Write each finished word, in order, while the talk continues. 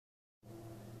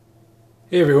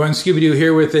Hey everyone, Scooby-Doo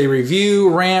here with a review,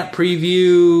 rant,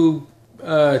 preview,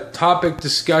 topic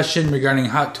discussion regarding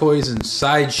Hot Toys and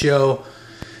Sideshow.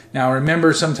 Now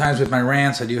remember, sometimes with my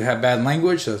rants I do have bad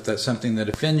language, so if that's something that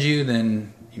offends you,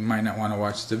 then you might not want to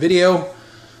watch the video.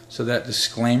 So that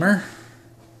disclaimer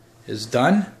is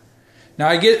done. Now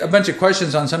I get a bunch of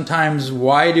questions on sometimes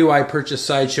why do I purchase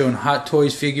Sideshow and Hot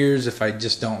Toys figures if I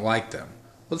just don't like them.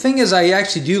 Well, the thing is, I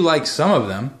actually do like some of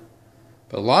them,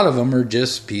 but a lot of them are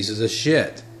just pieces of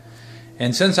shit.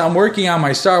 And since I'm working on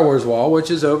my Star Wars wall, which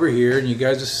is over here, and you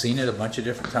guys have seen it a bunch of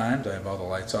different times, I have all the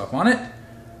lights off on it.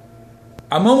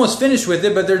 I'm almost finished with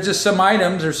it, but there's just some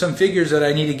items or some figures that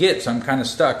I need to get, so I'm kind of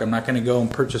stuck. I'm not going to go and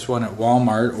purchase one at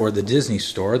Walmart or the Disney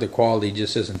store. The quality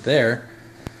just isn't there.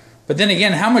 But then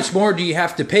again, how much more do you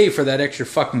have to pay for that extra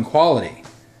fucking quality?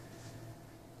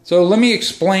 So let me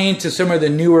explain to some of the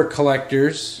newer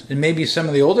collectors, and maybe some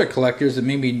of the older collectors that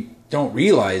maybe don't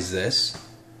realize this.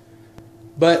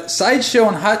 But Sideshow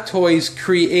and Hot Toys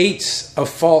creates a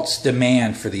false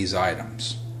demand for these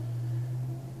items.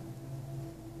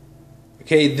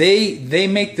 Okay, they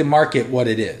make the market what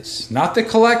it is. Not the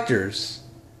collectors.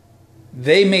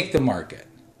 They make the market.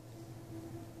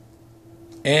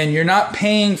 And you're not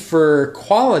paying for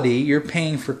quality, you're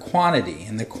paying for quantity.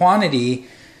 And the quantity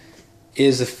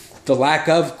is the lack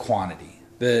of quantity.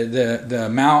 The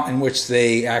amount in which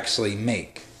they actually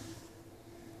make.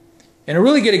 And a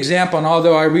really good example, and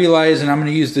although I realize, and I'm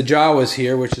going to use the Jawas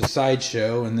here, which is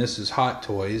Sideshow, and this is Hot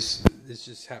Toys. This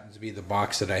just happens to be the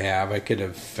box that I have. I could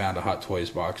have found a Hot Toys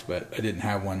box, but I didn't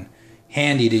have one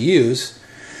handy to use.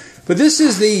 But this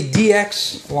is the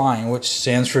DX line, which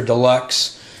stands for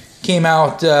Deluxe. Came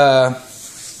out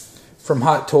from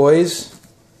Hot Toys.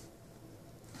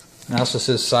 And also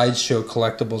says Sideshow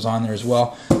Collectibles on there as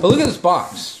well. But look at this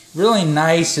box. Really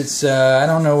nice. It's I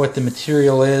don't know what the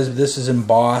material is, but this is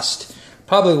embossed.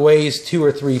 Probably weighs 2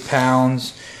 or 3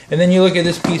 pounds. And then you look at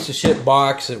this piece of shit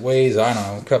box. It weighs, I don't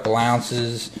know, a couple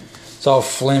ounces. It's all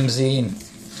flimsy and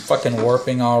fucking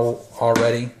warping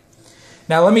already.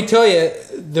 Now let me tell you,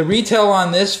 the retail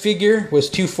on this figure was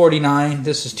 $249.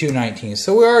 This is $219.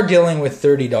 So we are dealing with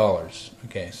 $30.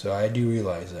 Okay, so I do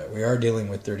realize that. We are dealing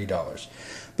with $30.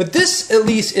 But this at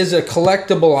least is a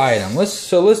collectible item. Let's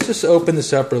just open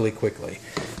this up really quickly.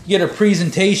 You get a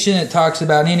presentation. It talks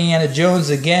about Indiana Jones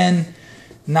again.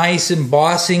 Nice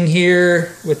embossing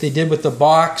here, what they did with the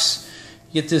box.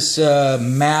 You get this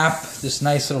map, this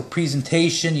nice little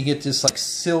presentation. You get this like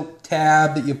silk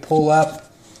tab that you pull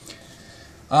up.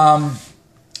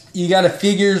 You got a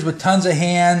figures with tons of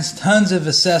hands, tons of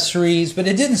accessories, but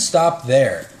it didn't stop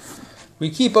there.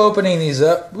 We keep opening these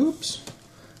up. Oops.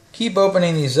 Keep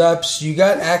opening these up. So you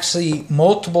got actually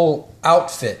multiple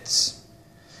outfits.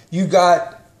 You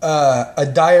got a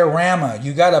diorama.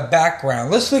 You got a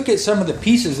background. Let's look at some of the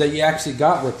pieces that you actually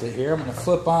got with it here. I'm going to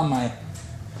flip on my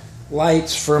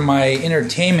lights for my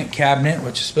entertainment cabinet,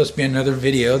 which is supposed to be another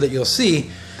video that you'll see.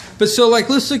 But so like,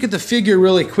 let's look at the figure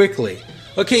really quickly.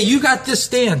 Okay, you got this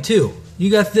stand too.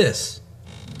 You got this.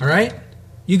 All right?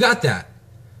 You got that.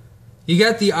 You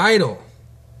got the idol.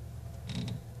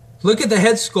 Look at the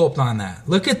head sculpt on that.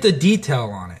 Look at the detail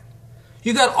on it.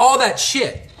 You got all that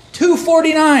shit.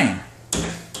 $249.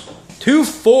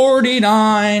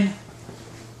 $249.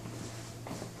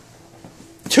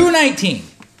 $219.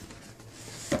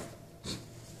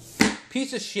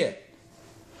 Piece of shit.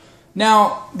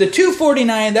 Now, the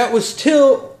 $249, that was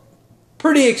still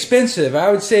pretty expensive.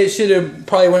 I would say it should have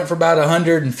probably went for about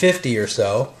 $150 or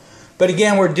so. But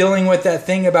again, we're dealing with that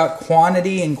thing about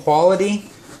quantity and quality.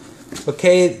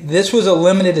 Okay, this was a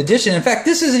limited edition. In fact,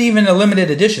 this isn't even a limited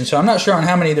edition, so I'm not sure on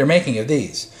how many they're making of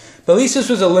these. But at least this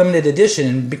was a limited edition,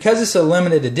 and because it's a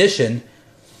limited edition,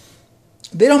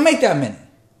 they don't make that many.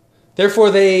 Therefore,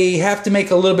 they have to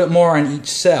make a little bit more on each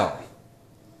cell.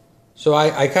 So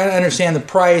I kind of understand the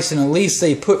price, and at least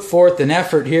they put forth an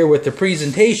effort here with the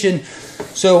presentation.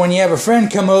 So when you have a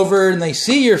friend come over and they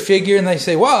see your figure and they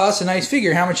say, wow, that's a nice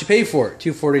figure. How much you pay for it?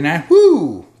 $249.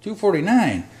 Woo!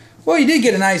 $249. Well, you did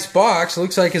get a nice box. It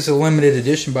looks like it's a limited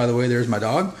edition, by the way. There's my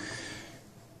dog.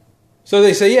 So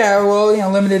they say, yeah, well, you know,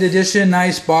 limited edition,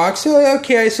 nice box. So,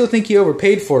 okay, I still think you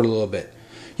overpaid for it a little bit.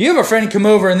 You have a friend come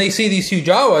over and they see these two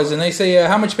Jawas and they say,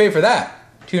 how much you pay for that?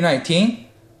 $219.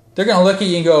 They're going to look at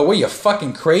you and go, what, you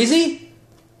fucking crazy?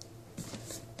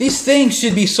 These things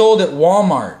should be sold at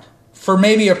Walmart for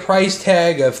maybe a price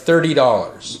tag of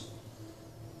 $30.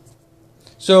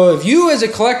 So if you as a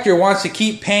collector wants to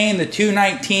keep paying the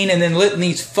 $219 and then letting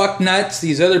these fucknuts,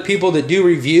 these other people that do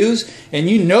reviews, and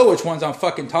you know which ones I'm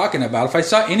fucking talking about. If I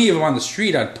saw any of them on the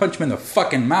street, I'd punch them in the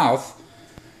fucking mouth.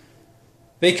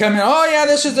 They come in, oh yeah,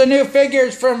 this is the new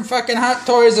figures from fucking Hot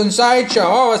Toys and Sideshow.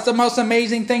 Oh, it's the most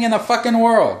amazing thing in the fucking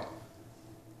world.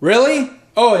 Really?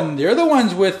 Oh, and they're the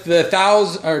ones with the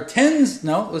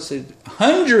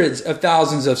hundreds of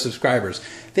thousands of subscribers.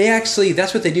 They actually,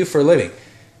 that's what they do for a living.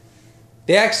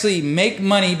 They actually make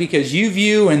money because you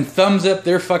view and thumbs up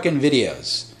their fucking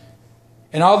videos.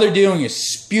 And all they're doing is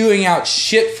spewing out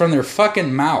shit from their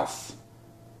fucking mouth.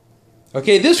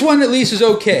 Okay, this one at least is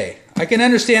okay. I can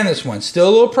understand this one. Still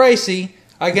a little pricey.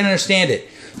 I can understand it.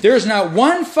 There's not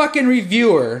one fucking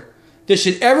reviewer that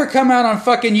should ever come out on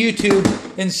fucking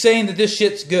YouTube and saying that this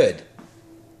shit's good.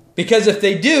 Because if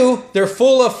they do, they're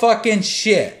full of fucking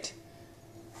shit.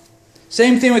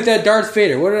 Same thing with that Darth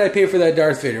Vader. What did I pay for that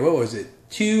Darth Vader? What was it?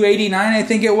 $289, I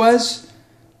think it was.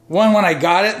 One when I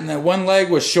got it and the one leg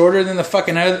was shorter than the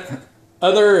fucking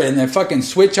other and the fucking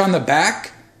switch on the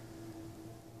back.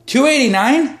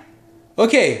 $289?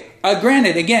 Okay,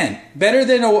 granted, again, better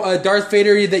than a Darth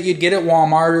Vader that you'd get at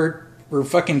Walmart or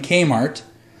fucking Kmart.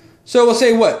 So we'll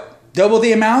say what? Double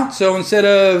the amount? So instead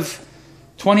of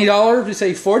 $20, we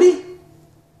say $40?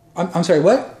 I'm sorry,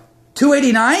 what?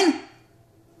 $289?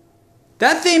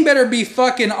 That thing better be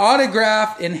fucking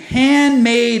autographed and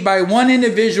handmade by one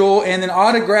individual and then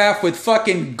autographed with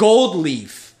fucking gold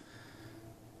leaf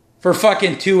for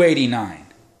fucking $289.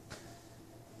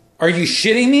 Are you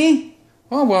shitting me?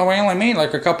 Oh, well, we only made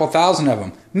like a couple thousand of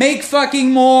them. Make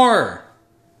fucking more.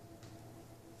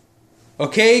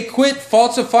 Okay, quit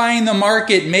falsifying the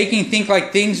market, making think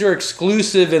like things are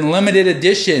exclusive and limited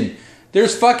edition.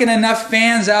 There's fucking enough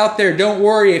fans out there. Don't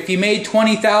worry. If you made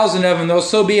 20,000 of them, there'll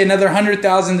still be another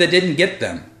 100,000 that didn't get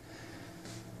them.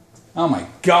 Oh my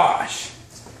gosh.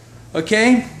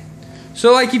 Okay?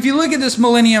 So like if you look at this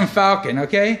Millennium Falcon,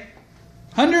 okay?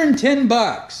 110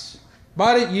 bucks.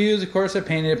 Bought it used. Of course I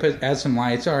painted it, add some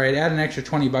lights. All right, add an extra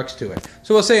 20 bucks to it.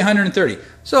 So we'll say 130.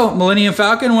 So Millennium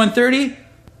Falcon, 130.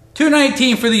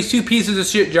 $219 for these two pieces of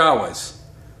shit Jawas.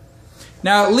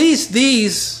 Now at least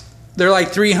these, they're like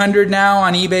 $300 now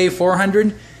on eBay,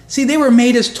 $400. See, they were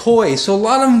made as toys, so a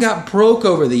lot of them got broke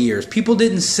over the years. People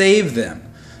didn't save them.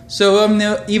 So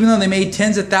even though they made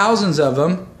tens of thousands of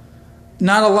them,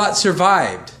 not a lot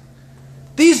survived.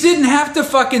 These didn't have to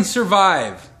fucking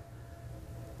survive.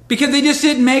 Because they just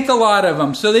didn't make a lot of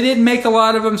them. So they didn't make a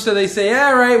lot of them, so they say,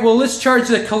 all right, well, let's charge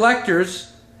the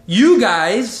collectors, you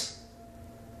guys,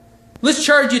 let's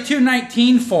charge you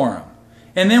 $219 for them.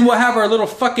 And then we'll have our little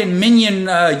fucking minion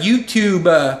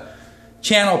YouTube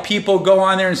channel people go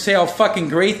on there and say how fucking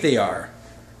great they are.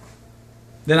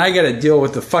 Then I got to deal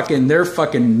with their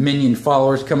fucking minion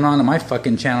followers coming on to my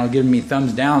fucking channel giving me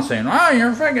thumbs down saying, oh,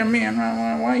 you're fucking mean.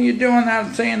 Why are you doing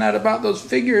that, saying that about those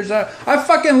figures? I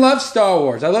fucking love Star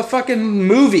Wars. I love fucking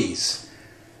movies.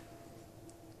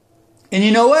 And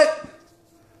you know what?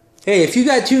 Hey, if you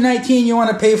got $219 you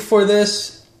want to pay for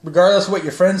this, regardless of what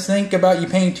your friends think about you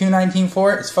paying $219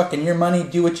 for it, it's fucking your money.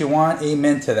 Do what you want.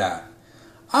 Amen to that.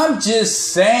 I'm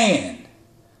just saying.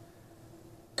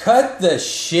 Cut the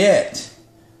shit.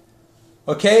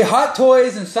 Okay, Hot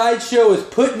Toys and Sideshow is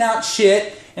putting out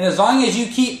shit, and as long as you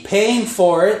keep paying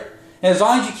for it, and as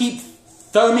long as you keep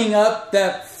thumbing up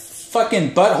that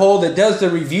fucking butthole that does the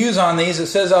reviews on these that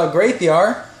says how great they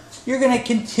are, you're going to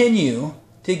continue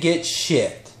to get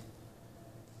shit.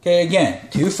 Okay, again,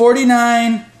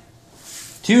 $249,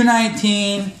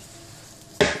 $219.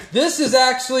 This is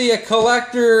actually a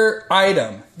collector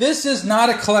item. This is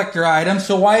not a collector item,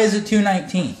 so why is it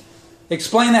 $219?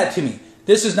 Explain that to me.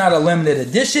 This is not a limited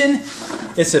edition.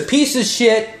 It's a piece of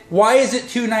shit. Why is it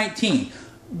 $219?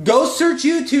 Go search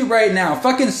YouTube right now.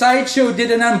 Fucking Sideshow did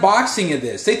an unboxing of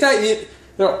this. They thought,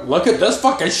 look at this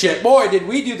fucking shit. Boy, did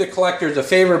we do the collectors a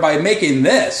favor by making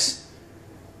this.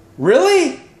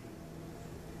 Really?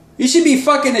 You should be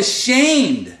fucking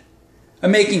ashamed of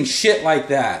making shit like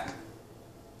that.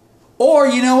 Or,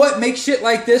 you know what? Make shit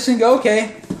like this and go, okay,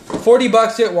 40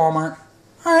 bucks at Walmart.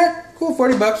 Alright, cool,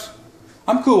 40 bucks.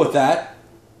 I'm cool with that.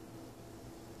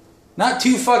 Not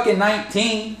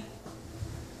 $219.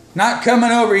 Not coming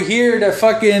over here to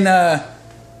fucking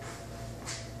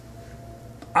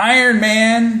Iron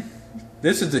Man.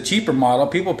 This is the cheaper model.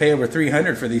 People pay over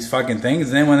 $300 for these fucking things.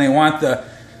 And then when they want the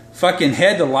fucking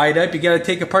head to light up, you gotta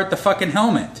take apart the fucking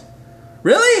helmet.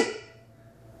 Really?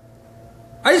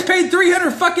 I just paid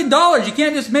 $300 fucking dollars. You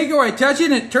can't just make it where I touch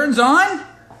it and it turns on?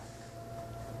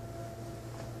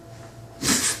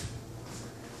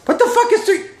 What the fuck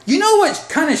is you know what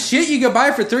kind of shit you could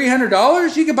buy for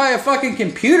 $300? You could buy a fucking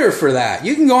computer for that.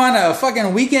 You can go on a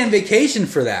fucking weekend vacation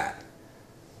for that.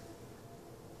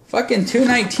 Fucking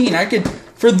 $219. I could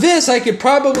For this, I could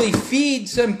probably feed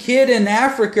some kid in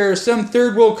Africa or some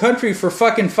third world country for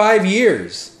fucking 5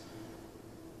 years.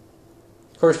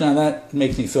 Of course, now that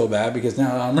makes me feel bad because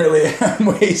now I'm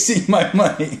wasting my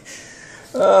money.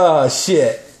 Oh,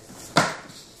 shit.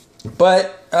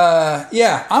 But,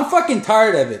 yeah, I'm fucking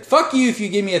tired of it. Fuck you if you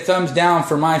give me a thumbs down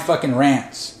for my fucking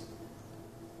rants.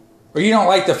 Or you don't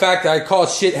like the fact that I call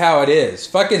shit how it is.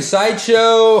 Fucking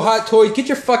Sideshow, Hot Toys, get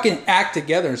your fucking act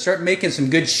together and start making some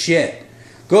good shit.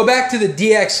 Go back to the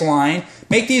DX line,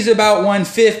 make these about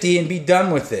 150 and be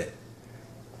done with it.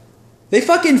 They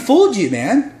fucking fooled you,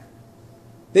 man.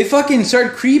 They fucking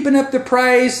started creeping up the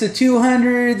price, the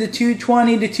 200, the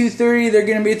 220, the 230, they're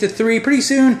going to be at the 3. Pretty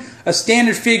soon, a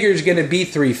standard figure is going to be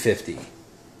 350.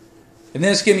 And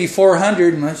then it's going to be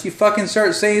 400 unless you fucking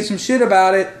start saying some shit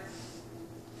about it.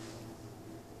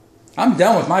 I'm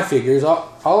done with my figures.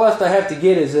 All left I have to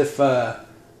get is if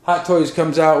Hot Toys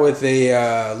comes out with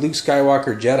a Luke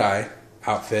Skywalker Jedi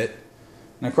outfit.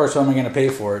 And of course, what am I going to pay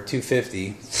for it?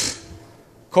 $250.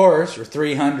 Of course, or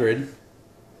 $300.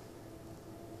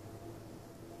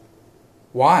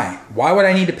 Why? Why would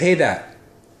I need to pay that?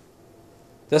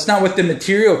 That's not what the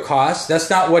material costs. That's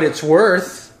not what it's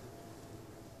worth.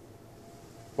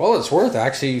 Well, it's worth,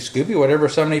 actually, Scooby, whatever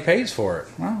somebody pays for it.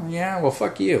 Well, yeah, well,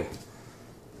 fuck you.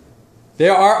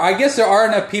 I guess there are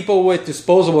enough people with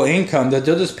disposable income that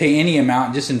they'll just pay any amount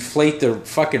and just inflate the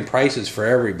fucking prices for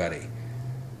everybody.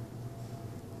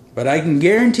 But I can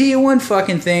guarantee you one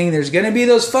fucking thing. There's going to be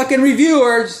those fucking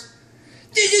reviewers.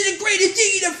 This is the greatest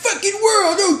thing in the fucking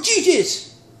world. Oh,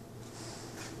 Jesus.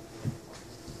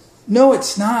 No,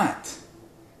 it's not.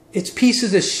 It's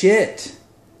pieces of shit.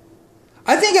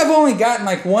 I think I've only gotten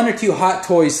like 1 or 2 Hot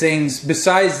Toys things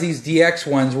besides these DX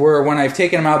ones where when I've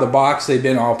taken them out of the box, they've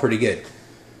been all pretty good.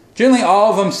 Generally,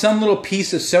 all of them, some little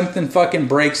piece of something fucking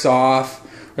breaks off,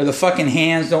 or the fucking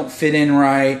hands don't fit in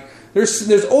right.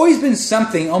 There's always been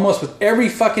something almost with every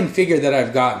fucking figure that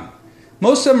I've gotten.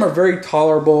 Most of them are very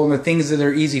tolerable and the things that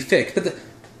are easy fix, but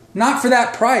not for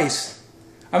that price.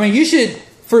 I mean, you should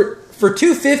for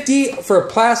 $250 for a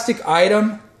plastic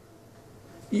item.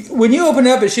 When you open it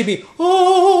up, it should be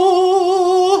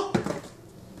oh,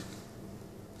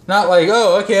 not like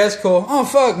oh okay that's cool. Oh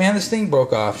fuck man, this thing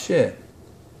broke off. Shit.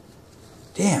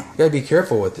 Damn, gotta be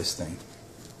careful with this thing.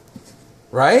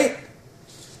 Right?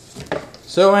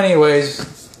 So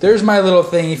anyways, there's my little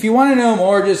thing. If you want to know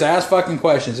more, just ask fucking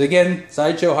questions. Again,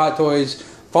 Sideshow Hot Toys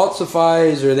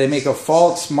falsifies or they make a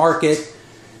false market,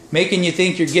 making you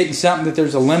think you're getting something that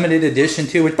there's a limited edition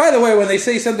to. Which, by the way, when they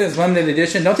say something is limited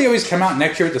edition, don't they always come out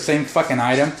next year with the same fucking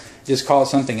item? Just call it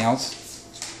something else?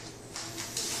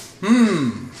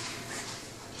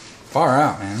 Far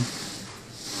out, man.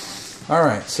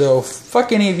 Alright, so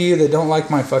fuck any of you that don't like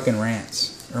my fucking rants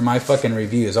or my fucking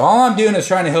reviews. All I'm doing is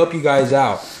trying to help you guys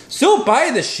out. Still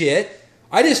buy the shit.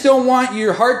 I just don't want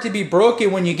your heart to be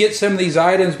broken when you get some of these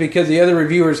items because the other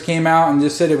reviewers came out and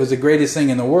just said it was the greatest thing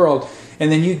in the world.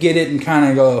 And then you get it and kind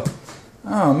of go,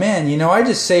 oh man, you know, I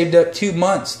just saved up 2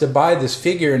 months to buy this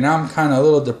figure and now I'm kind of a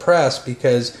little depressed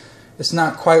because it's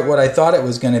not quite what I thought it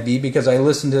was going to be because I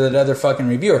listened to that other fucking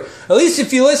reviewer. At least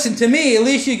if you listen to me, at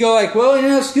least you go like, well, you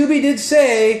know, Scooby did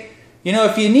say, you know,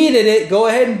 if you needed it, go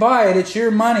ahead and buy it. It's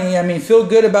your money. I mean, feel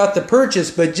good about the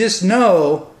purchase, but just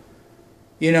know,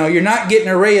 you know, you're not getting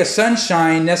a ray of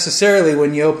sunshine necessarily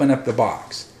when you open up the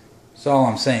box. That's all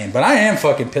I'm saying. But I am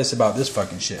fucking pissed about this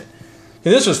fucking shit.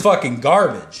 This was fucking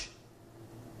garbage.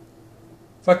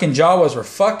 Fucking Jawas were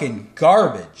fucking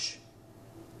garbage.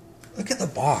 Look at the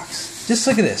box. Just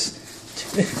look at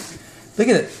this. Look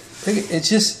at it. Look at, it's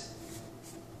just...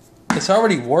 It's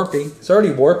already warping. It's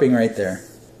already warping right there.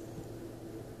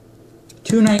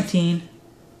 $219,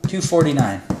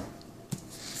 $249.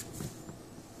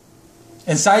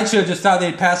 And Sideshow just thought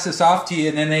they'd pass this off to you,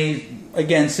 and then they,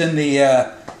 again, send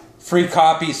the free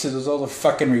copies to those other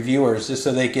fucking reviewers just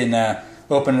so they can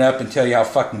open it up and tell you how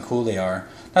fucking cool they are.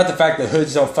 Not the fact that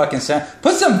hoods don't fucking sound.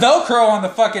 Put some Velcro on the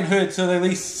fucking hood so they at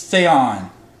least stay on.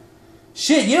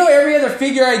 Shit, you know every other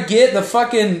figure I get, the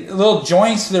fucking little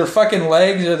joints to their fucking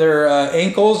legs or their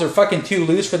ankles are fucking too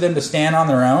loose for them to stand on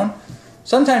their own?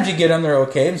 Sometimes you get them, they're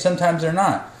okay, and sometimes they're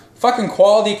not. Fucking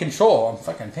quality control. I'm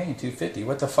fucking paying $250.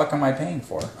 What the fuck am I paying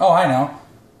for? Oh, I know.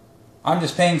 I'm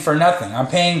just paying for nothing. I'm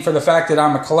paying for the fact that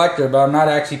I'm a collector, but I'm not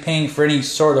actually paying for any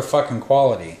sort of fucking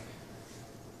quality.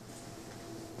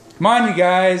 Come on, you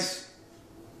guys.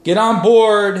 Get on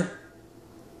board.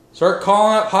 Start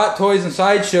calling up Hot Toys and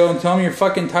Sideshow and tell them you're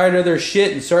fucking tired of their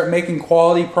shit and start making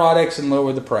quality products and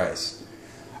lower the price.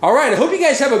 Alright, I hope you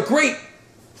guys have a great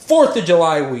 4th of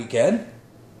July weekend.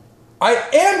 I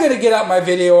am going to get out my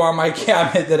video on my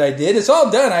cabinet that I did. It's all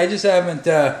done. I just haven't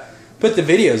put the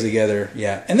videos together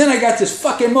yet. And then I got this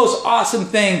fucking most awesome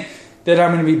thing that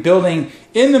I'm going to be building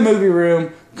in the movie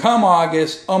room come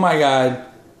August. Oh my God.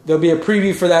 There'll be a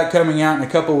preview for that coming out in a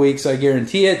couple weeks. I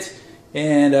guarantee it.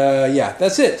 And yeah,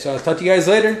 that's it. So I'll talk to you guys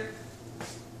later.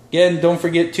 Again, don't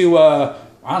forget to, I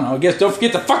don't know, I guess don't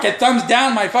forget to fucking thumbs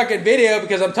down my fucking video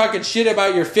because I'm talking shit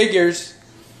about your figures.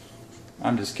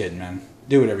 I'm just kidding, man.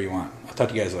 Do whatever you want. I'll talk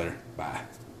to you guys later. Bye.